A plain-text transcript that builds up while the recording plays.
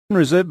The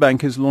Reserve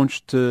Bank has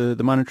launched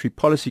the Monetary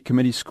Policy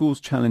Committee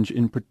Schools Challenge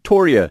in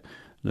Pretoria.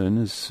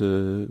 Learners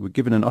were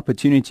given an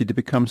opportunity to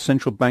become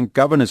central bank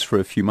governors for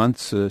a few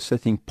months,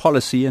 setting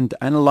policy and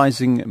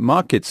analysing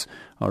markets.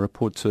 Our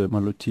reporter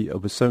Maluti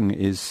Obuseng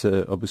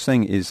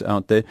is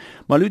out there.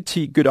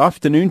 Maluti, good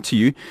afternoon to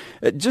you.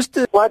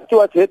 What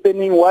was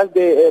happening was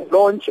the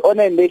launch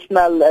on a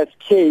national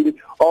scale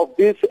of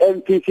this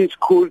MPC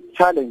School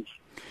Challenge.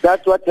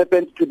 That's what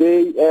happened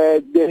today.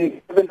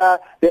 The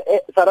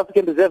South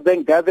African Reserve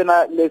Bank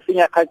Governor,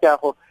 Lesinya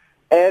Khajago,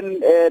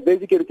 and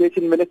Basic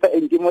Education Minister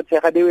Njimo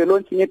Tshega, they were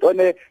launching it on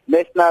a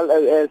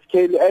national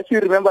scale. As you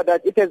remember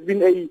that it has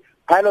been a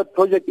pilot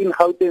project in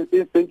Gauteng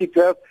since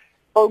 2012.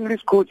 Only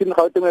schools in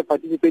Gauteng were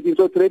participating.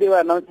 So today they were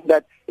announcing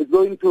that it's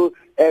going to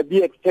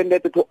be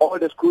extended to all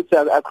the schools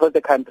across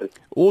the country.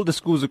 All the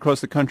schools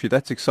across the country.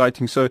 That's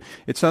exciting. So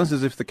it sounds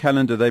as if the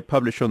calendar they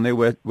publish on their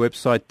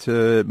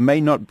website may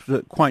not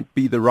quite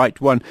be the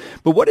right one.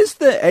 But what is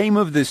the aim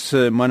of this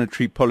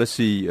Monetary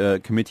Policy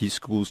Committee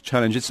Schools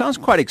Challenge? It sounds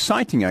quite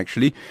exciting,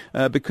 actually,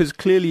 because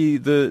clearly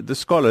the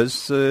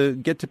scholars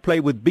get to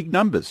play with big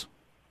numbers.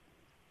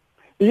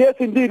 Yes,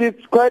 indeed.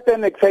 It's quite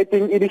an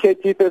exciting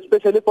initiative,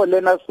 especially for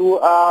learners who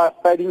are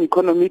studying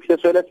economics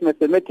as well as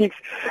mathematics.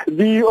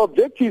 The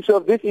objectives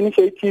of this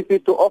initiative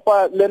is to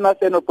offer learners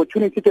an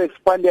opportunity to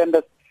expand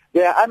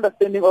their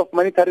understanding of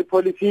monetary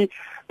policy,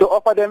 to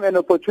offer them an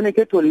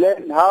opportunity to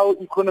learn how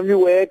economy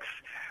works,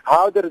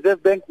 how the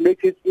Reserve Bank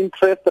makes its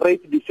interest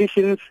rate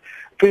decisions,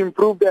 to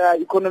improve their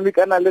economic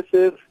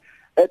analysis,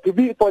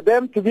 for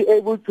them to be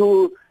able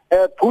to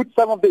put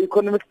some of the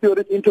economic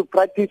theories into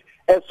practice,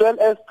 as well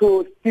as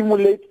to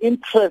stimulate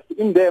interest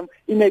in them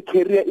in a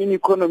career in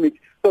economics.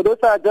 So those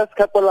are just a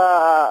couple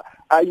of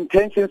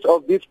intentions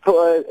of this,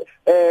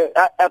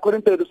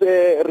 according to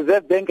the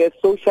Reserve Bank, a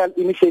social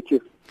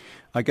initiative.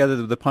 I gather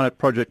that the pilot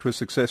project was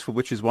successful,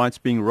 which is why it's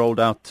being rolled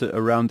out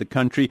around the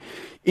country.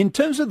 In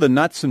terms of the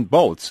nuts and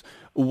bolts,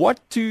 what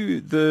do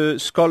the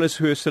scholars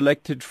who are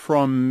selected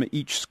from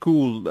each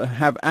school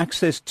have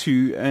access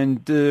to,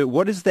 and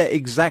what is their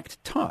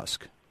exact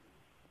task?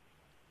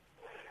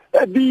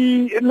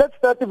 Let's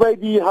start by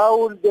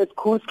how the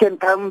schools can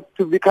come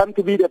to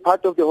be the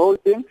part of the whole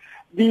thing.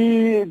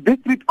 The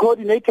district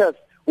coordinators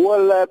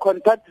will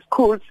contact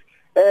schools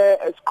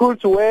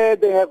where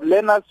they have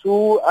learners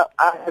who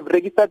have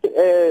registered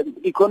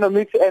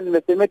economics and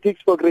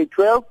mathematics for grade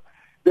 12.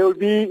 There will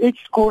be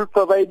each school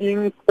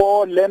providing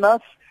 4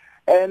 learners,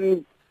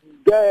 and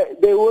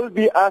they will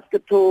be asked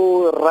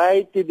to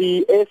write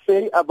the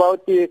essay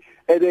about the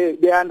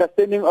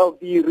understanding of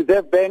the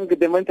Reserve Bank,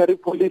 the monetary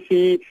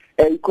policy,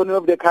 economy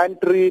of the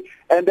country,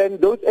 and then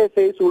those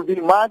essays will be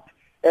marked.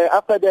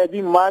 After they are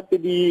being marked,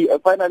 the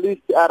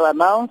finalists are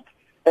announced,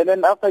 and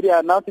then after they are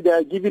announced, they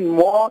are given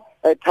more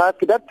task.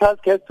 That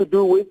task has to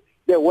do with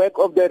the work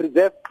of the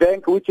Reserve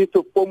Bank, which is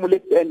to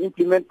formulate and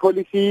implement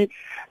policy,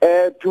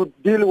 to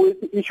deal with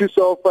issues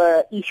of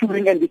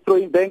issuing and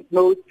destroying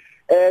banknotes,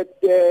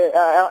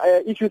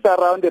 issues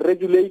around the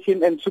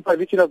regulation and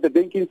supervision of the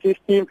banking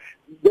system,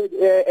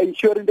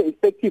 ensuring the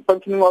effective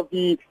functioning of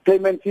the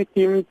payment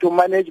system, to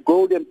manage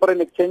gold and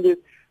foreign exchanges,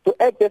 to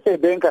act as a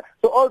banker.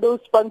 So all those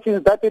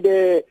functions that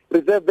the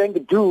Reserve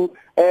Bank do,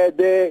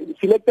 the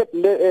selected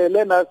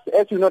learners,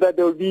 as you know, that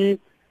there will be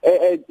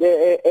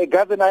a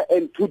governor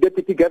and 2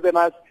 deputy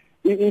governors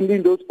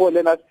in those 4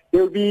 learners. They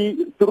will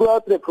be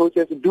throughout the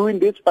process doing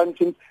these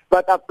functions,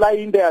 but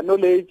applying their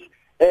knowledge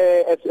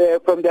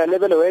from their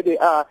level where they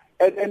are.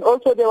 And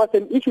also there was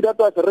an issue that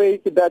was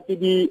raised that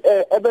the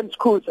urban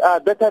schools are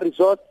better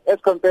resourced as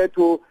compared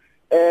to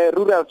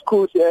rural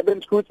schools.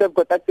 Urban schools have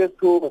got access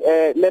to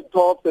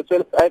laptops as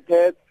well as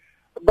iPads.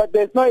 But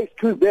there's no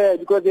excuse there,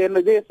 because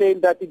they're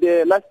saying that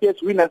the last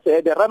year's winners,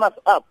 the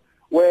runners-up,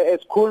 were a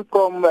school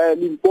from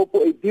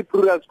Limpopo, a deep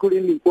rural school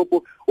in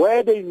Limpopo,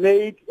 where they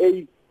made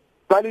a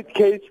valid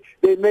case.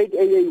 They made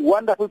a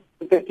wonderful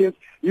presentation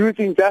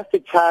using just the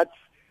charts,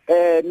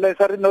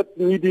 necessarily not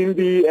needing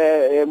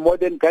the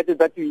modern gadgets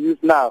that we use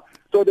now.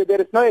 So there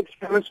is no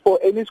excuse for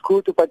any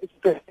school to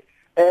participate.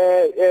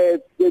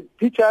 The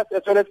teachers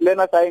as well as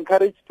learners are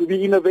encouraged to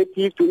be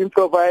innovative, to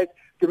improvise,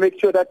 to make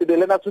sure that the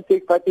learners who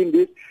take part in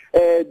this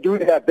do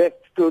their best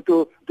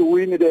to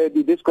win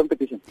this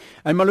competition.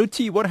 And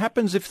Maluti, what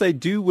happens if they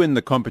do win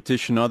the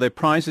competition? Are there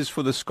prizes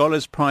for the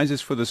scholars, prizes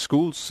for the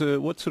schools?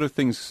 What sort of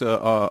things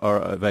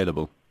are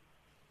available?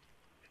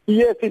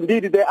 Yes,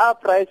 indeed, there are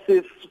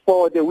prizes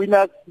for the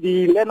winners.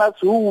 The learners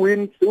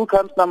who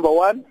comes number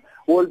 1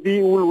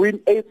 will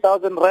win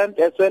 8,000 rand,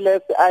 as well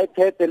as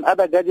iPads and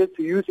other gadgets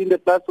to use in the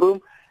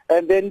classroom.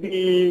 And then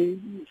the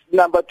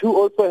number 2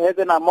 also has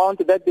an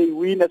amount that they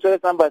win, as well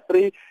as number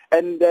 3,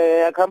 and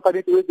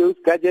accompanied with those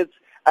gadgets,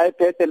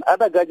 iPads and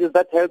other gadgets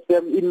that help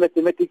them in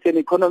mathematics and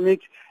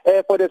economics.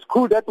 For the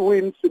school that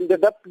wins,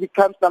 that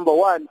becomes number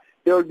 1,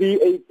 there will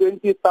be a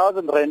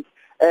 20,000 rand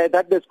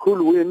that the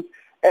school wins.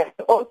 And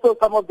also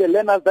some of the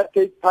learners that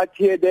take part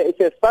here, there is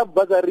a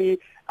sub-bursary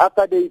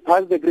after they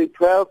pass the grade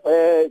 12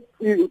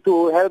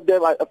 to help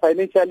them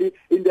financially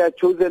in their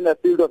chosen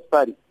field of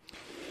study.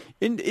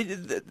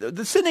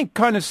 The cynic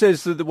kind of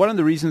says that one of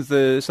the reasons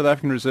the South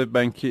African Reserve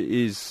Bank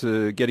is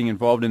getting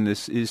involved in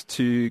this is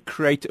to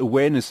create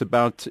awareness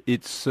about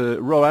its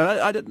role.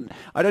 And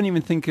I don't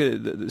even think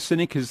the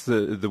cynic is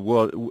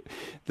the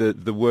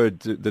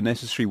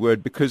necessary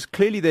word, because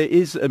clearly there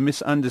is a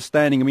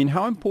misunderstanding. I mean,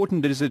 how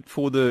important is it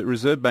for the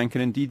Reserve Bank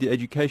and indeed the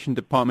Education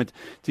Department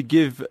to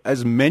give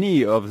as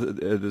many of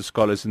the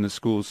scholars in the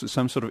schools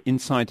some sort of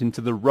insight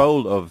into the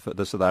role of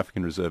the South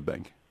African Reserve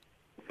Bank?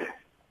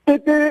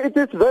 It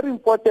is very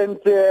important,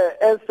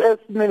 as the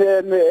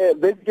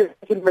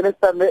Education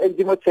Minister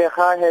Njimo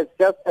Tshekga has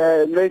just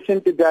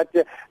mentioned,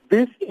 that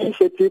this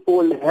initiative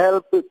will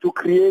help to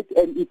create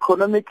an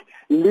economic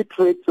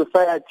literate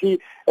society.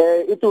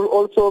 It will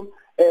also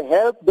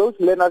help those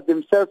learners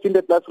themselves in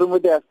the classroom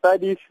with their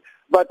studies,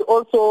 but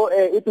also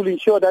it will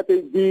ensure that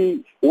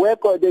the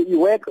work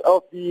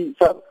of the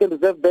South African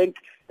Reserve Bank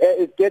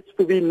it gets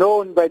to be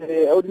known by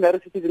the ordinary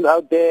citizens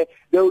out there.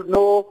 They will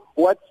know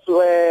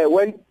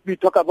when we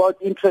talk about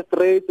interest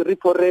rates,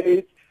 repo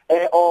rates,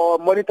 or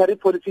monetary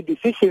policy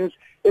decisions,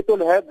 it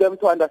will help them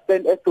to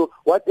understand as to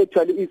what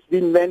actually is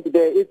being meant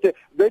there. It's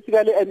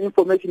basically an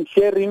information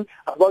sharing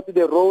about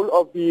the role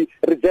of the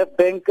Reserve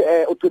Bank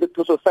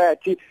to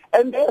society.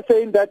 And they're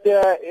saying that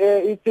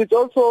it is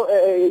also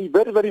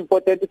very, very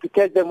important to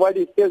catch them while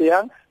they're still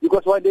young,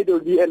 because one day they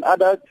will be an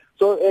adult.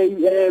 So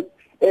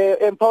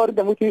empowering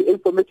them with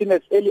information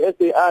as early as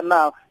they are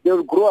now, they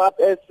will grow up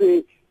as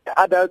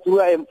adults who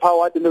are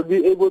empowered, and they'll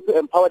be able to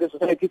empower the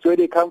societies where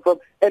they come from.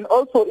 And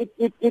also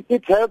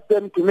it helps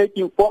them to make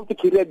informed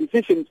career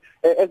decisions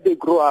as they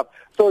grow up.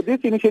 So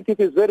this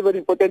initiative is very, very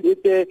important.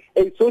 It's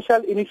a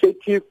social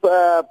initiative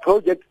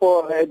project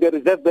for the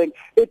Reserve Bank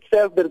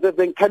itself, the Reserve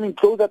Bank coming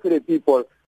closer to the people.